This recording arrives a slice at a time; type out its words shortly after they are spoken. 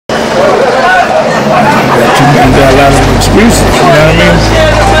got a lot of excuses, you know what I mean?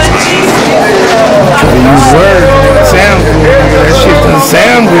 They use words and it sound good, nigga. That shit doesn't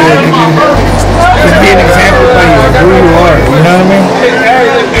sound good, nigga. Just be an example by you, who you are, you know what I mean?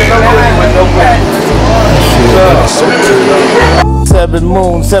 Seven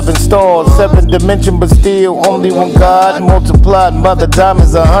moons, seven stars, seven dimensions, but still only one God. Multiplied by the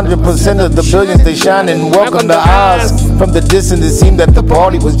diamonds, 100% of the billions they shining. Welcome to Oz. From the distance, it seemed that the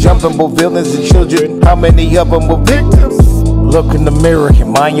party was jumping, both villains and children. How many of them were victims? Look in the mirror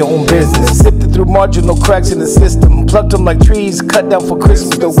and mind your own business. Sifted through marginal cracks in the system. Plucked them like trees, cut down for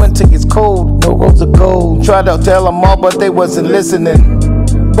Christmas. The winter gets cold, no roads of gold. Tried to tell them all, but they wasn't listening.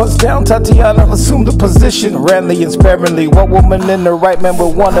 Bust down, Tatiana assumed the position. Randomly and sparingly, what woman in the right man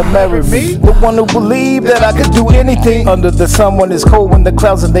would want to marry me? The one who believed that I could do anything under the sun when it's cold, when the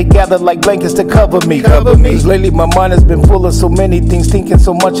clouds and they gather like blankets to cover me. Cause lately my mind has been full of so many things, thinking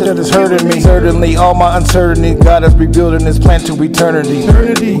so much that it's hurting me. Certainly all my uncertainty, God is rebuilding His plan to eternity.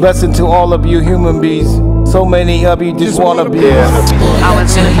 Blessing to all of you human beings. So many of you just wanna be. I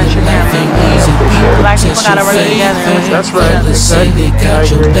was in the country family. Black people gotta work together. That's right. They say they got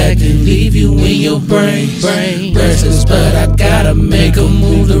your back and leave you in your brain. Versus, but I gotta make a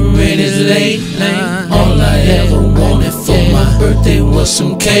move. The rent is late. All I ever wanted for my birthday was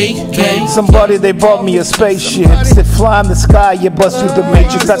some cake. Somebody, they bought me a spaceship. Said fly in the sky, you bust through the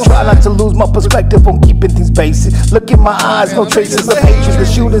matrix. I try not to lose my perspective on keeping things basic. Look in my eyes, no traces of hatred. The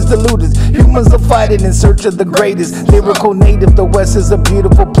shooters, the looters, humans are fighting in search of the greatest. Lyrical native, the West is a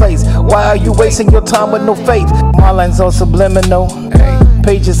beautiful place. Why are you wasting your time with no faith? My lines are subliminal.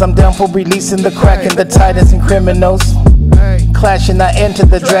 Pages, I'm down for releasing the crack and the titans and criminals. Clashing, I enter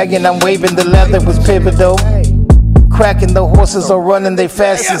the dragon, I'm waving the leather was pivotal. Cracking, the horses are running they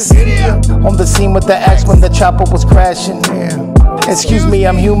fastest. On the scene with the axe when the chopper was crashing. Excuse me,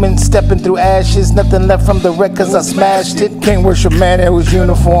 I'm human, stepping through ashes. Nothing left from the wreck cause I smashed it. Can't worship man in his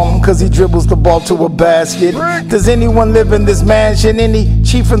uniform cause he dribbles the ball to a basket. Does anyone live in this mansion? Any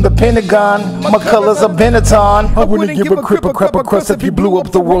chief from the Pentagon? My colors are Benetton. I wouldn't give a crap a crust if you blew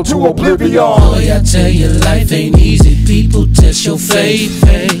up the world to oblivion. Boy, I tell you, life ain't easy. People test your faith.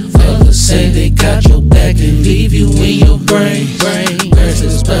 Others say they got your back and leave you in your brain.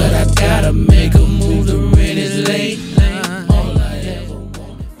 Versus, but I gotta make a move. The rent is late.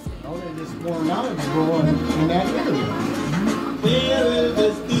 In that area.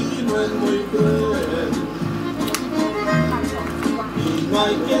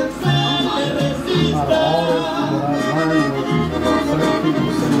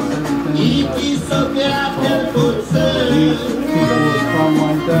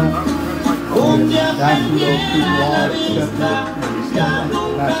 That's who those people are, accepted and respected.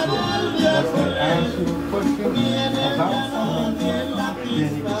 That's the actual question.